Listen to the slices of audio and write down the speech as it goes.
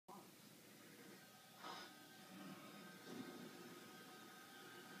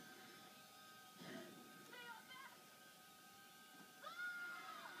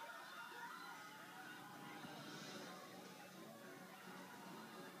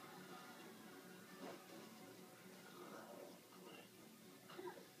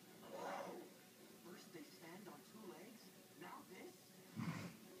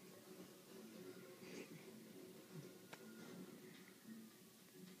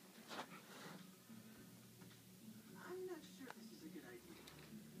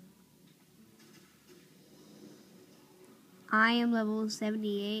I am level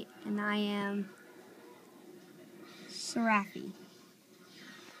 78, and I am Seraphi.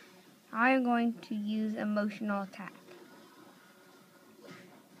 I am going to use emotional attack.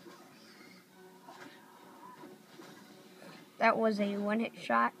 That was a one-hit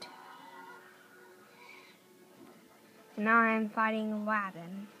shot. And now I am fighting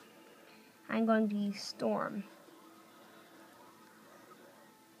Aladdin. I'm going to use Storm.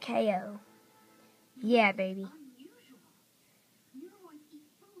 KO. Yeah, baby.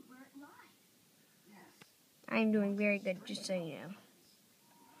 I'm doing very good, just so you know.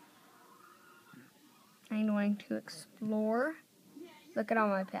 I'm going to explore. Look at all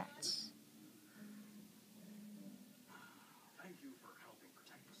my pets. Thank you for helping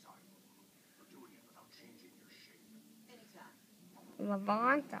protect the side, for doing it without changing your shape.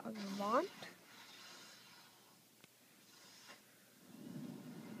 Levant, that was Levant.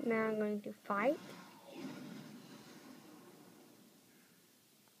 Now I'm going to fight.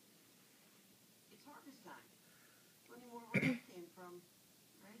 It's harvest time. Plenty more where that came from,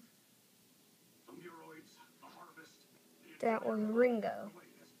 right? The Muroids, the harvest, That was Ringo. the way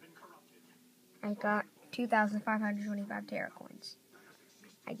has been corrupted. I got 2,525 Terra coins.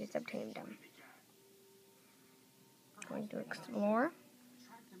 I just obtained them. Going to explore.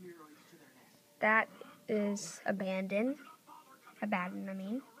 Track the Muroids to their nest. That is Abandon. Abaddon, I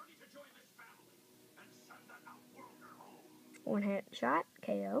mean. One hit shot,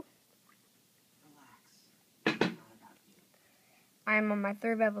 KO. Relax. Not about you. I'm on my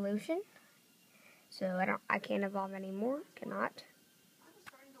third evolution, so I can't evolve anymore. Cannot. I was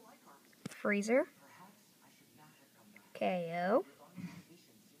starting to like harvest. Freezer, Perhaps I should not have come back. KO. Your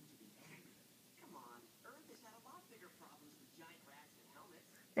organization seemed to be angry. Come on, Earth has had a lot bigger problems with giant rats and helmets.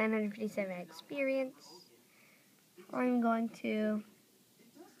 957 experience. I'm going to It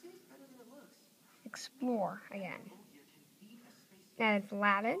does taste better than it looks. explore again. Ogia can beat a space That is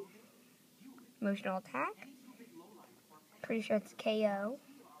Aladdin. Emotional attack. any two big lowlife before playing Pretty sure it's KO. our Ogia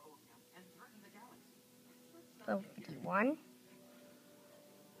and threaten the galaxy. Level 51.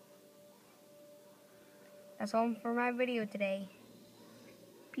 That's all for my video today.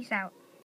 Peace out.